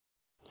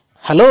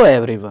Hello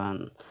everyone,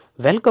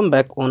 welcome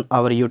back on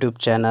our YouTube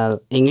channel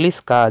English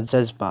का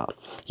जज्बा।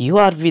 You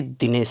are with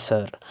Dinesh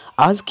sir.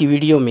 आज की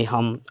video में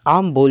हम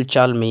आम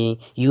बोलचाल में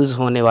यूज़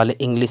होने वाले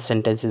इंग्लिश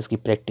सेंटेंसेस की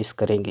प्रैक्टिस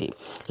करेंगे।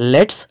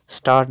 Let's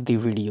start the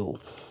video.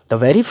 The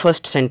very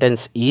first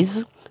sentence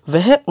is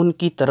वह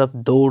उनकी तरफ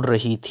दौड़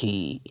रही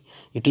थी।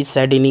 It is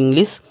said in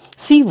English,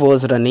 she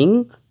was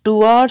running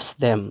towards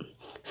them.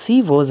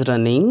 She was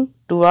running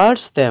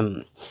towards them.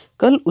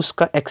 कल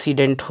उसका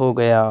एक्सीडेंट हो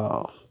गया।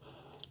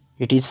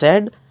 It is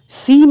said,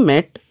 she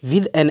met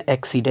with an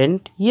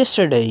accident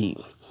yesterday.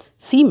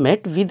 She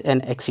met with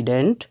an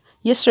accident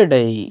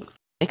yesterday.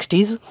 Next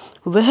is,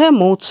 वह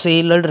मौत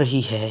से लड़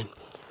रही है।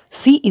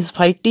 She is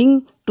fighting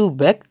to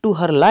back to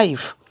her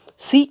life.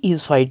 She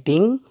is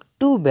fighting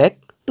to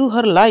back to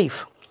her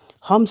life.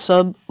 हम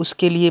सब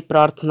उसके लिए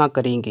प्रार्थना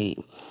करेंगे।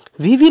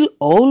 We will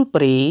all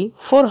pray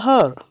for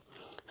her.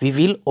 We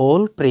will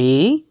all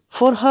pray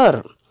for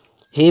her.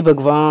 हे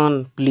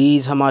भगवान,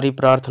 प्लीज़ हमारी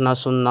प्रार्थना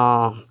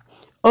सुनना।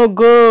 Oh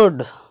God,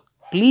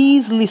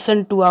 please listen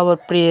to our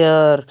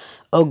prayer.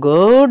 Oh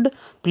God,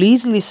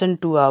 please listen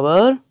to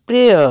our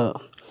prayer.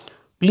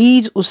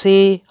 Please उसे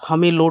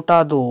हमें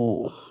लौटा दो।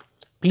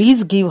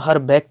 Please give her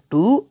back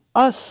to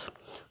us.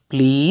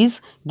 Please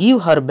give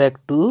her back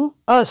to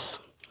us.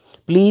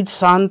 Please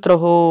शांत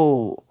रहो।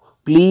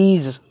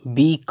 Please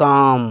be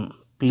calm.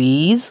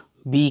 Please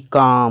be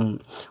calm.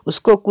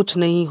 उसको कुछ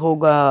नहीं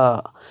होगा।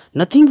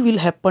 Nothing will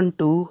happen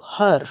to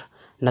her.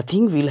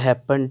 Nothing will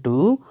happen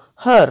to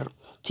her.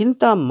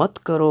 चिंता मत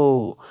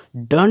करो।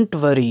 Don't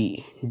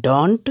worry,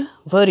 don't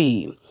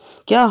worry.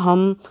 क्या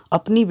हम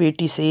अपनी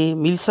बेटी से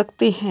मिल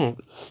सकते हैं?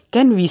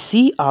 Can we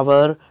see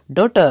our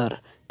daughter?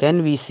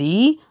 Can we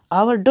see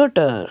our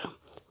daughter?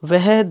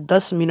 वह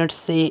 10 मिनट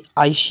से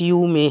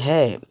आईसीयू में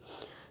है।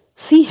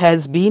 She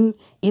has been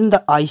in the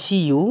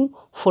ICU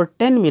for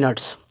 10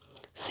 minutes.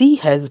 She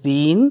has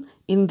been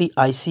in the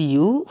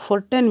ICU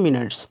for 10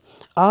 minutes.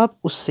 आप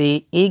उससे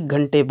 1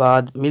 घंटे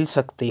बाद मिल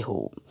सकते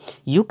हो।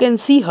 You can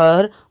see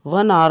her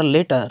 1 hour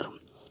letter.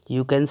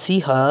 You can see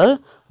her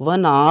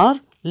 1 hour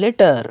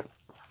letter.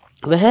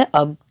 वह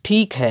अब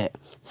ठीक है।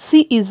 She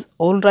is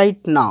all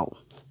right now.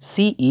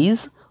 She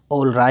is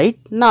all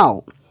right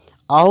now.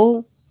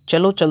 आओ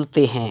चलो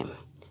चलते हैं।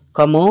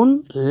 Come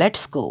on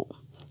let's go.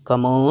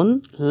 Come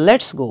on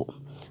let's go.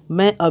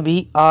 मैं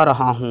अभी आ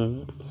रहा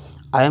हूँ।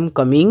 I am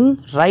coming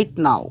right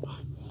now.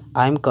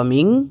 I am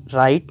coming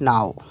right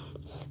now.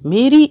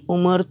 मेरी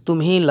उम्र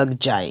तुम्हें लग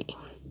जाए।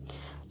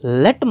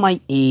 Let my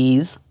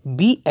age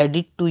be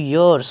added to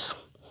yours.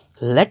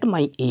 Let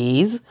my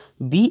age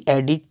be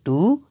added to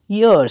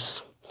yours.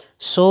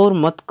 शोर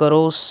मत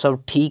करो, सब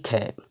ठीक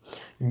है।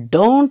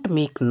 Don't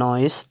make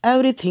noise,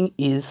 everything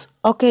is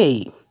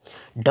okay.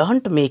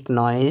 Don't make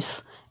noise,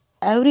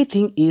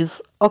 everything is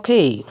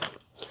okay.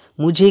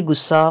 मुझे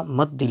गुस्सा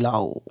मत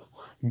दिलाओ।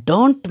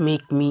 Don't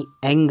make me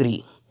angry.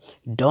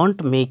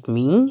 Don't make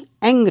me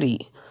angry.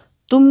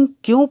 तुम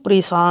क्यों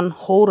परेशान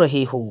हो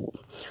रहे हो?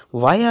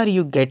 Why are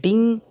you getting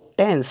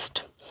tensed?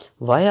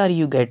 Why are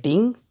you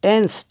getting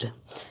tensed?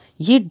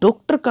 ये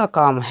डॉक्टर का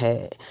काम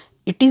है।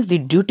 It is the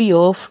duty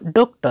of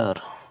doctor.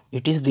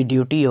 It is the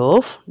duty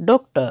of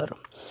doctor.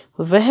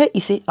 वह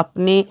इसे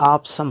अपने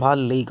आप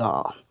संभाल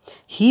लेगा।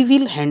 He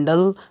will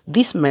handle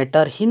this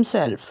matter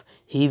himself.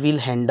 He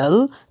will handle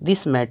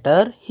this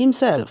matter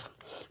himself.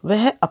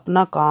 वह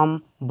अपना काम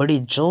बड़े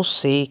जोश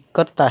से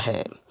करता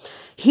है।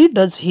 He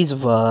does his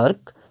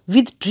work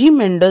with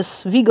tremendous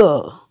vigor.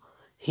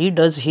 He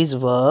does his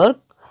work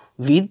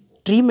with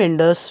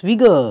tremendous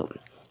vigor.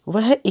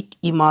 वह एक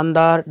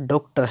ईमानदार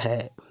डॉक्टर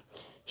है।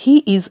 He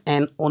is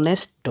an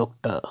honest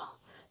doctor.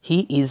 He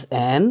is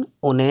an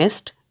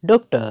honest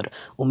doctor.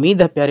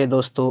 उम्मीद है प्यारे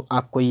दोस्तों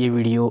आपको ये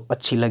वीडियो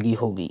अच्छी लगी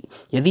होगी।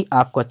 यदि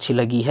आपको अच्छी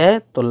लगी है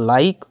तो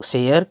लाइक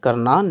शेयर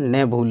करना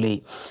न भूलें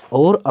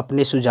और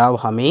अपने सुझाव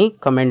हमें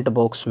कमेंट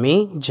बॉक्स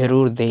में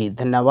ज़रूर दें।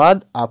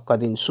 धन्यवाद। आपका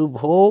दिन शुभ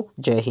हो।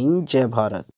 जय हिंद, जय भारत।